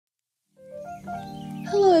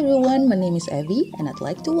everyone, my name is Evie and I'd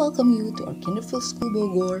like to welcome you to our Kinderfield School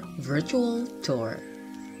Bogor virtual tour.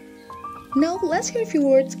 Now let's hear a few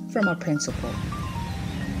words from our principal.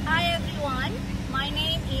 Hi everyone, my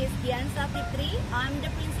name is Jalan. I'm the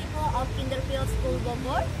principal of Kinderfield School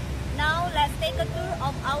Bogor. Now let's take a tour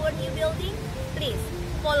of our new building. Please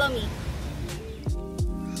follow me.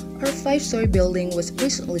 Our 5-story building was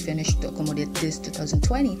recently finished to accommodate this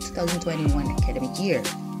 2020-2021 academic year.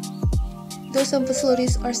 Though some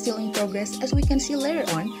facilities are still in progress, as we can see later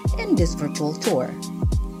on in this virtual tour.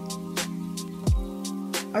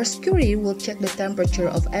 Our security will check the temperature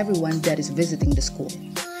of everyone that is visiting the school.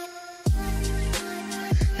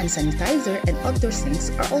 And sanitizer and outdoor sinks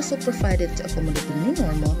are also provided to accommodate the new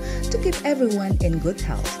normal to keep everyone in good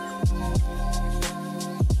health.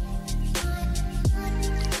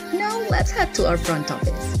 Now let's head to our front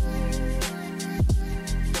office.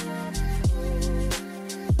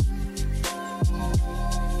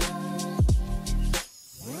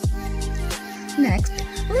 Next,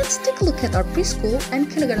 let's take a look at our preschool and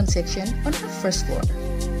kindergarten section on our first floor.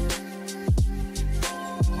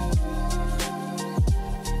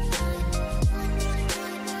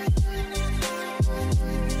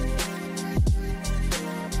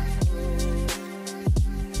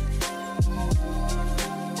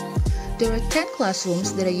 There are 10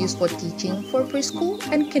 classrooms that are used for teaching for preschool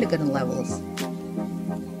and kindergarten levels.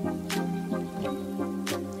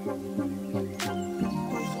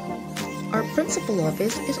 Our principal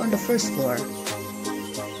office is on the first floor,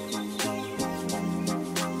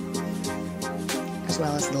 as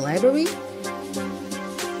well as the library,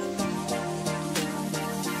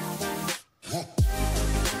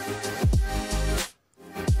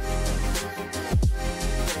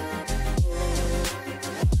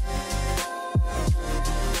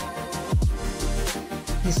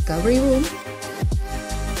 discovery room,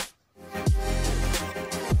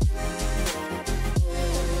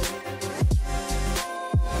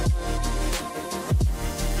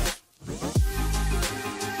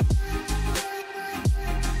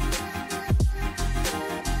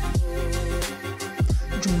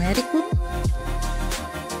 dramatic room,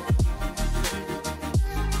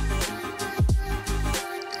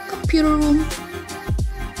 computer room,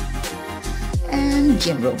 and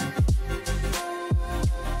gym room.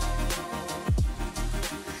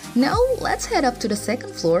 Now let's head up to the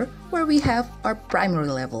second floor where we have our primary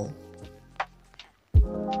level.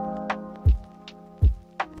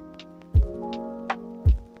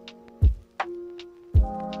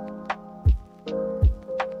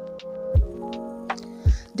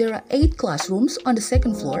 There are 8 classrooms on the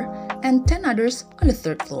second floor and 10 others on the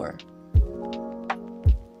third floor.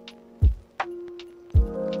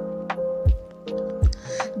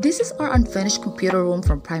 This is our unfinished computer room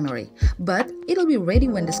from primary, but it'll be ready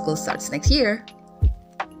when the school starts next year.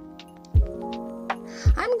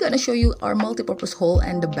 I'm gonna show you our multipurpose hall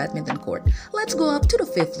and the badminton court. Let's go up to the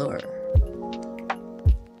 5th floor.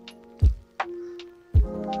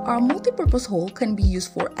 Our multipurpose hall can be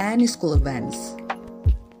used for any school events.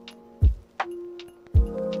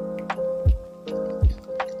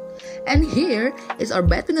 And here is our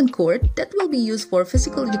badminton court that will be used for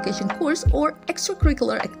physical education course or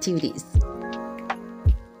extracurricular activities.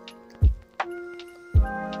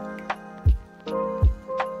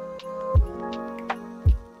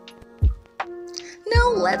 Now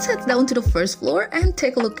let's head down to the first floor and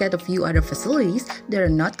take a look at a few other facilities that are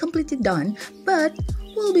not completely done but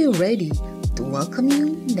will be ready to welcome you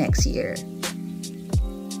next year.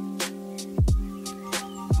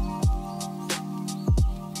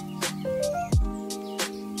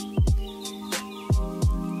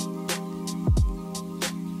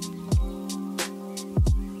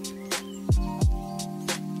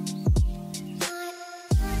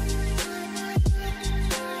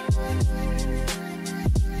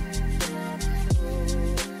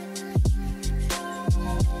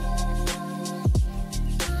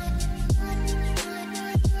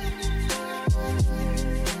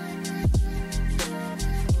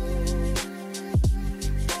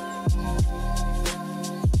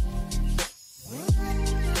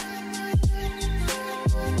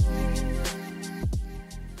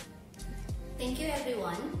 Thank you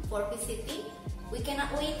everyone for visiting. We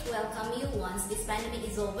cannot wait to welcome you once this pandemic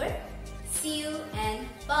is over. See you and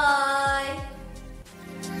bye!